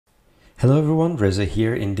Hello everyone, Reza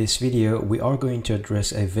here. In this video, we are going to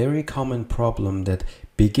address a very common problem that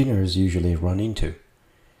beginners usually run into.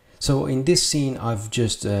 So in this scene, I've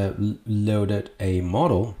just loaded a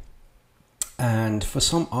model, and for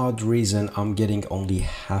some odd reason, I'm getting only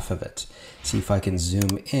half of it. See if I can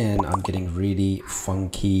zoom in, I'm getting really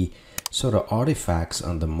funky sort of artifacts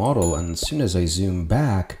on the model, and as soon as I zoom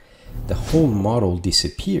back, the whole model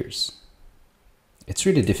disappears. It's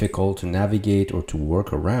really difficult to navigate or to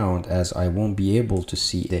work around, as I won't be able to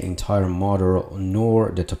see the entire model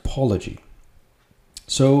nor the topology.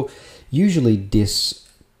 So usually this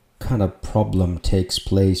kind of problem takes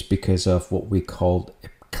place because of what we call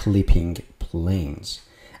clipping planes,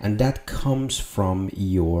 and that comes from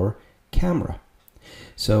your camera.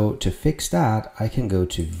 So to fix that, I can go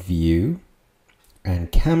to View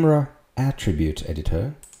and Camera Attribute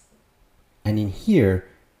Editor, and in here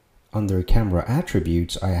under camera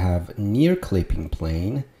attributes, I have near clipping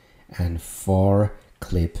plane and far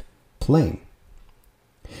clip plane.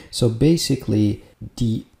 So basically,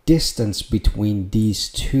 the distance between these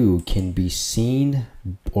two can be seen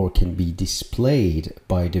or can be displayed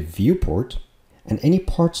by the viewport, and any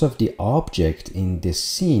parts of the object in this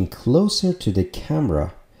scene closer to the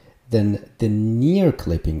camera than the near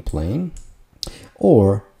clipping plane,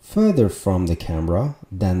 or further from the camera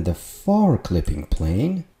than the far clipping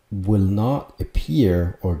plane, will not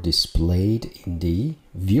appear or displayed in the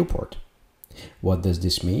viewport. What does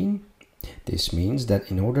this mean? This means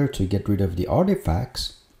that in order to get rid of the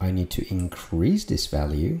artifacts, I need to increase this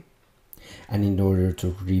value, and in order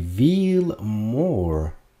to reveal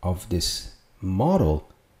more of this model,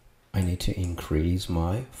 I need to increase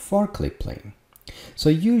my far clip plane. So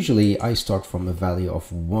usually I start from a value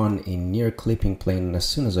of 1 in near clipping plane, and as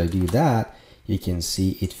soon as I do that, you can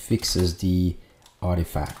see it fixes the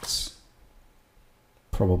artifacts.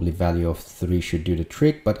 Probably value of 3 should do the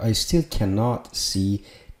trick, but I still cannot see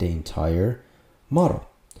the entire model.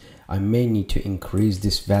 I may need to increase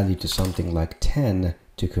this value to something like 10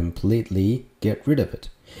 to completely get rid of it.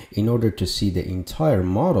 In order to see the entire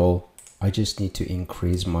model, I just need to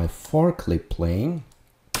increase my far clip plane,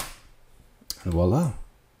 and voila.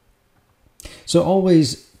 So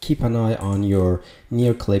always keep an eye on your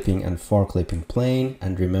near clipping and far clipping plane,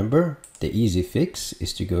 and remember, the easy fix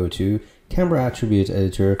is to go to Camera Attribute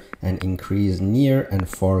Editor and increase near and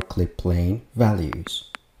far clip plane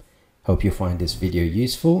values. Hope you find this video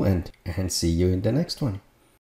useful, and see you in the next one.